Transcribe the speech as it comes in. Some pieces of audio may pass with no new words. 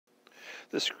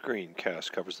This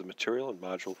screencast covers the material in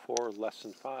Module 4,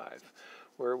 Lesson 5,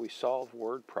 where we solve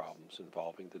word problems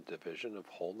involving the division of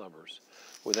whole numbers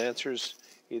with answers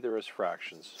either as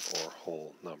fractions or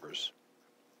whole numbers.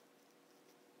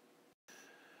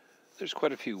 There's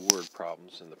quite a few word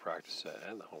problems in the practice set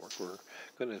and the homework. We're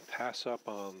going to pass up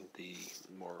on the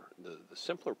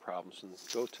simpler problems and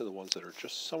go to the ones that are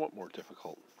just somewhat more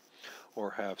difficult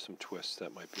or have some twists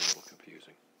that might be a little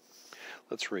confusing.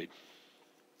 Let's read.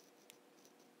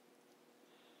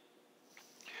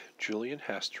 Julian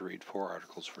has to read 4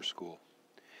 articles for school.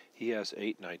 He has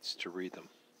 8 nights to read them.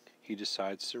 He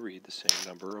decides to read the same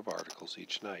number of articles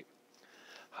each night.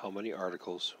 How many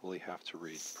articles will he have to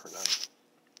read per night?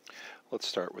 Let's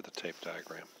start with a tape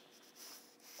diagram.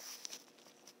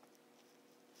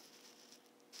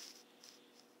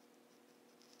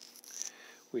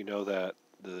 We know that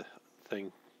the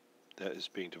thing that is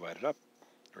being divided up,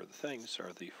 or the things,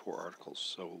 are the 4 articles,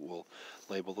 so we'll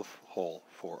label the whole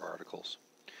 4 articles.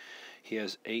 He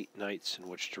has 8 nights in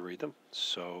which to read them,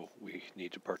 so we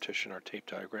need to partition our tape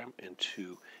diagram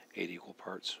into 8 equal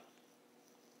parts.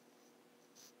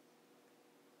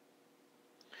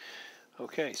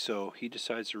 Okay, so he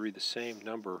decides to read the same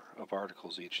number of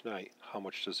articles each night. How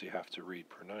much does he have to read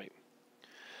per night?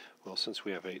 Well, since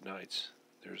we have 8 nights,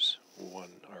 there's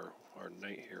our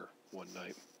night here, 1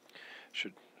 night.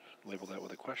 Should label that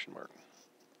with a question mark.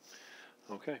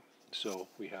 Okay, so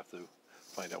we have to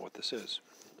find out what this is.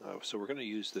 So we're going to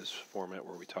use this format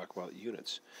where we talk about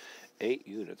units. 8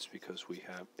 units, because we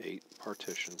have 8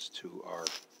 partitions to our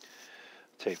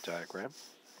tape diagram,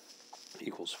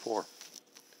 equals 4.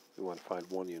 We want to find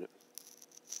 1 unit.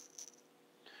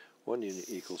 1 unit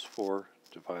equals 4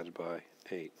 divided by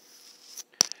 8.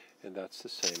 And that's the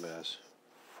same as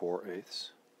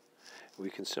 4/8. We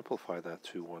can simplify that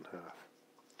to 1/2.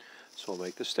 So we'll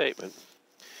make the statement,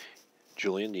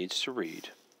 Julian needs to read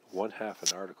 1/2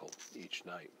 an article each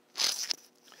night.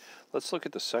 Let's look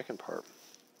at the second part.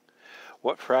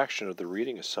 What fraction of the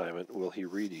reading assignment will he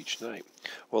read each night?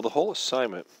 Well, the whole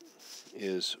assignment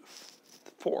is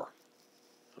 4.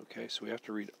 Okay, so we have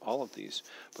to read all of these,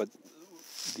 but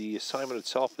the assignment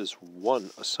itself is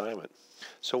 1 assignment.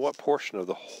 So what portion of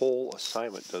the whole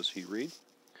assignment does he read?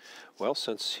 Well,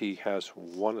 since he has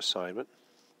 1 assignment,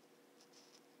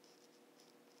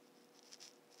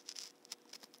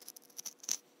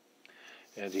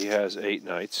 and he has 8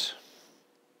 nights,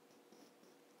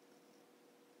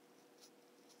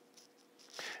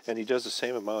 and he does the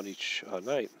same amount each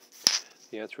night,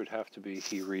 the answer would have to be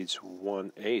he reads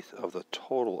 1/8 of the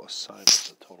total assignment,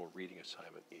 the total reading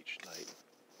assignment each night.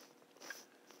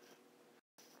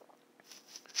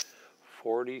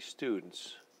 40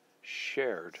 students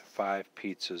shared 5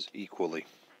 pizzas equally.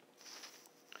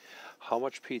 How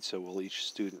much pizza will each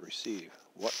student receive?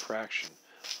 What fraction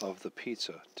of the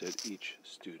pizza did each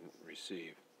student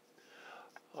receive?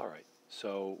 All right,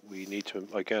 so we need to,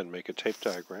 again, make a tape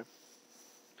diagram.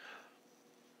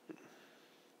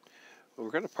 We're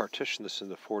going to partition this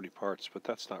into 40 parts, but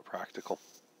that's not practical.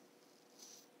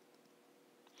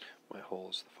 My whole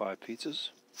is the 5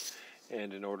 pizzas.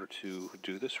 And in order to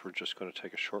do this, we're just going to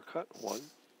take a shortcut.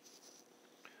 1,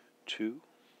 2,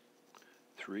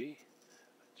 3,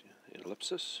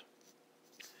 ellipsis.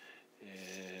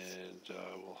 And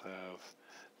we'll have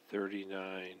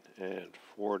 39 and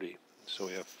 40. So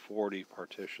we have 40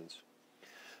 partitions.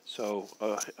 So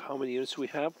how many units do we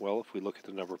have? Well, if we look at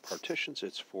the number of partitions,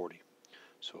 it's 40.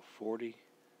 So 40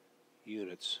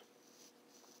 units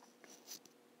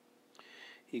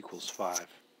equals 5.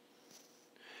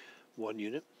 1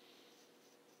 unit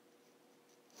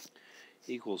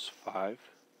equals 5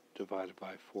 divided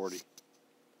by 40.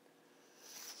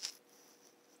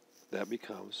 That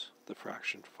becomes the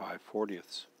fraction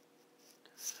 5/40.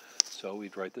 So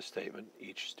we'd write the statement,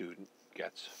 each student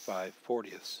gets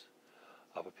 5/40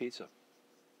 of a pizza.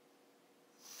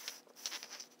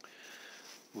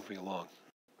 Moving along.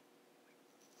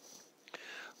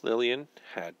 Lillian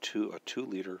had two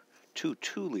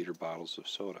 2-liter bottles of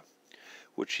soda,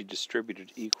 which she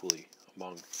distributed equally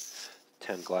among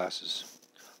 10 glasses.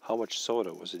 How much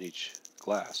soda was in each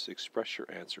glass? Express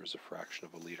your answer as a fraction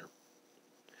of a liter.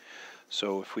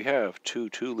 So if we have 2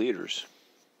 liters,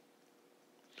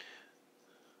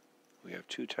 we have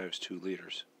 2 times 2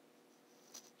 liters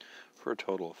for a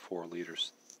total of 4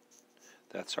 liters.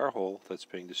 That's our whole that's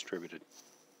being distributed.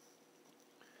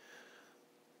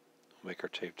 We'll make our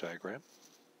tape diagram,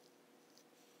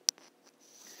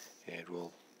 and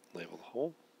we'll label the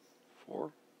whole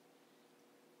 4.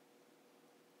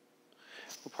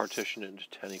 We'll partition it into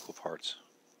 10 equal parts.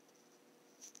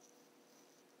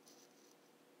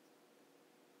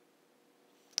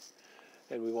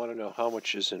 And we want to know how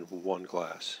much is in one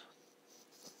glass.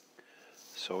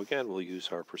 So again, we'll use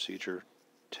our procedure.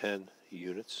 10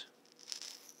 units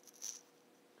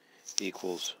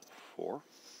equals 4.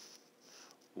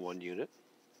 1 unit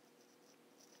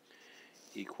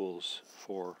equals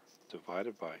 4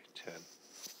 divided by 10,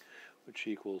 which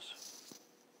equals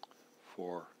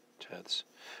 4/10.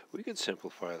 We could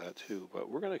simplify that too, but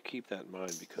we're going to keep that in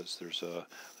mind because there's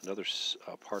another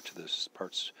part to this,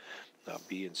 parts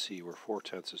B and C, where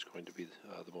 4/10 is going to be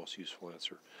the most useful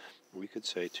answer. We could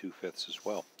say 2/5 as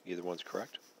well. Either one's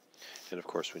correct. And of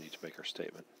course, we need to make our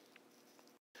statement.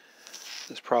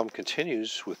 This problem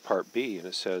continues with part B, and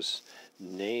it says,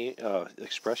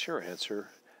 express your answer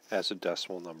as a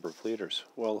decimal number of liters.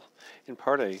 Well, in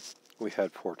part A, we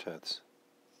had 4/10.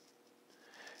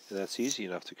 And that's easy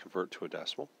enough to convert to a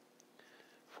decimal.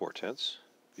 4/10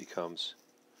 becomes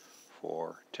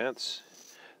 4/10,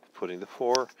 putting the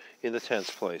 4 in the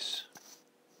tenths place.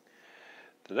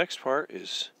 The next part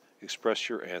is express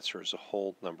your answer as a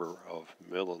whole number of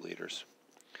milliliters.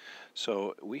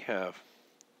 So we have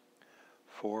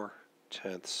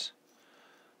 4/10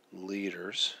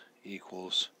 liters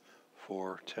equals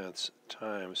 4/10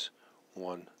 times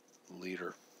 1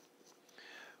 liter,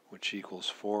 which equals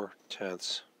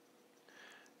 4/10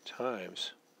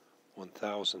 times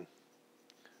 1,000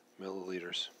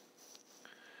 milliliters.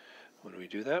 When we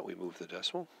do that, we move the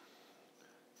decimal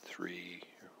 3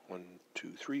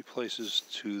 places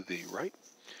to the right,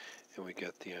 and we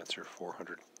get the answer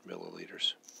 400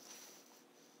 milliliters.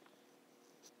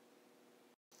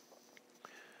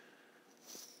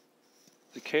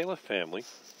 The Caliph family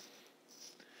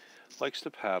likes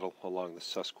to paddle along the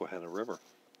Susquehanna River.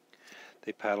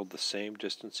 They paddled the same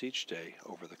distance each day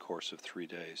over the course of 3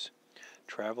 days,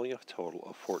 traveling a total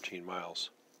of 14 miles.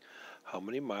 How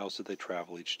many miles did they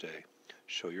travel each day?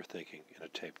 Show your thinking in a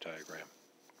tape diagram.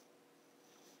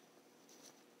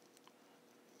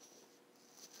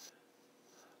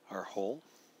 Our whole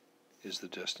is the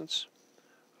distance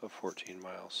of 14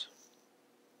 miles.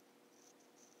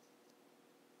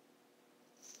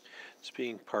 It's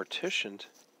being partitioned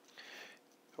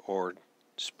or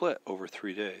split over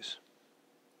 3 days.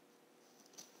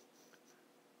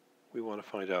 We want to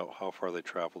find out how far they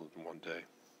traveled in one day.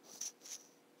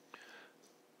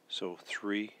 So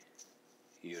 3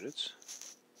 units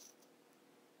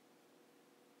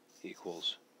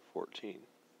equals 14.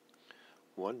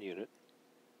 1 unit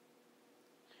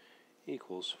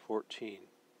equals 14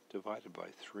 divided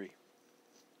by 3.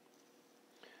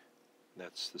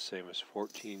 That's the same as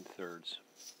 14/3.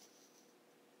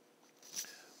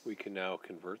 We can now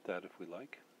convert that, if we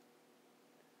like,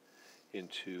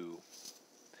 into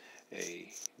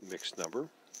a mixed number.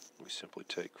 We simply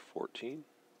take 14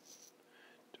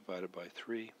 divided by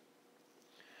 3,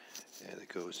 and it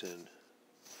goes in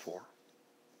 4.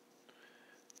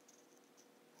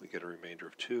 We get a remainder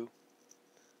of 2,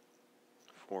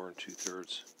 4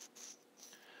 2/3.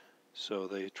 So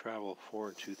they travel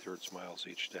 4 2/3 miles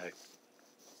each day.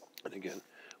 And again,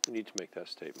 we need to make that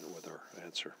statement with our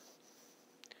answer.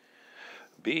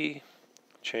 B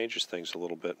changes things a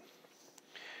little bit.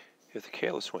 If the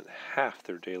Caliphs went half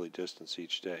their daily distance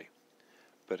each day,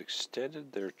 but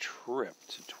extended their trip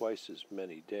to twice as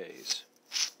many days,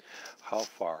 how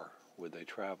far would they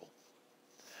travel?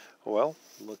 Well,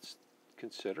 let's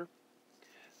consider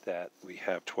that we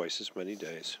have twice as many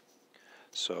days.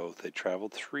 So they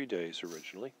traveled 3 days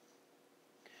originally,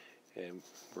 and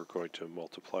we're going to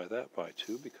multiply that by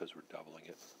 2 because we're doubling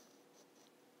it.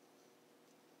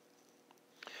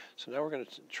 So now we're going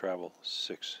to travel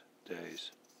 6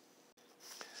 days.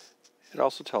 It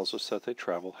also tells us that they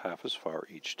travel half as far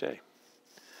each day.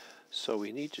 So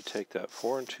we need to take that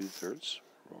 4 2/3,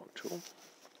 wrong tool,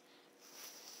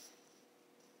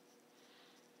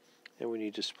 and we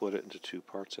need to split it into 2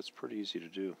 parts. That's pretty easy to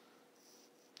do.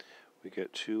 We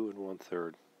get 2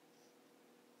 1/3.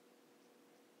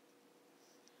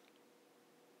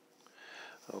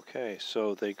 Okay,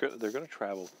 so they're going to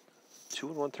travel 2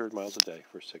 1/3 miles a day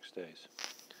for 6 days.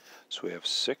 So we have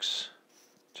 6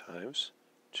 times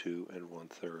 2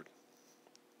 1/3.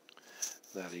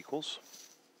 That equals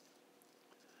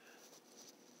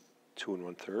 2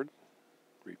 1/3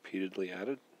 repeatedly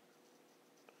added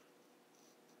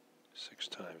 6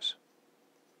 times.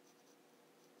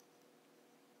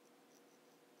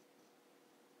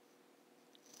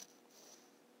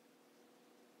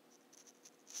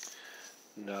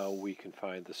 Now we can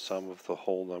find the sum of the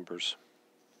whole numbers.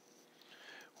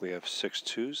 We have 6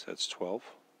 2s, that's 12,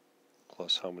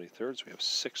 plus how many thirds? We have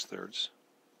 6 thirds.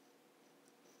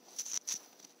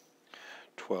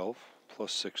 12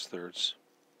 plus 6 thirds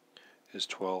is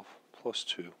 12 plus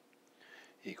 2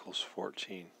 equals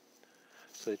 14.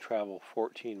 So they travel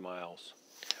 14 miles.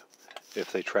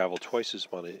 If they travel twice as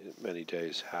many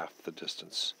days, half the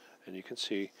distance. And you can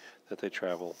see that they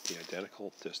travel the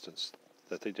identical distance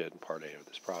that they did in part A of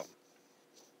this problem.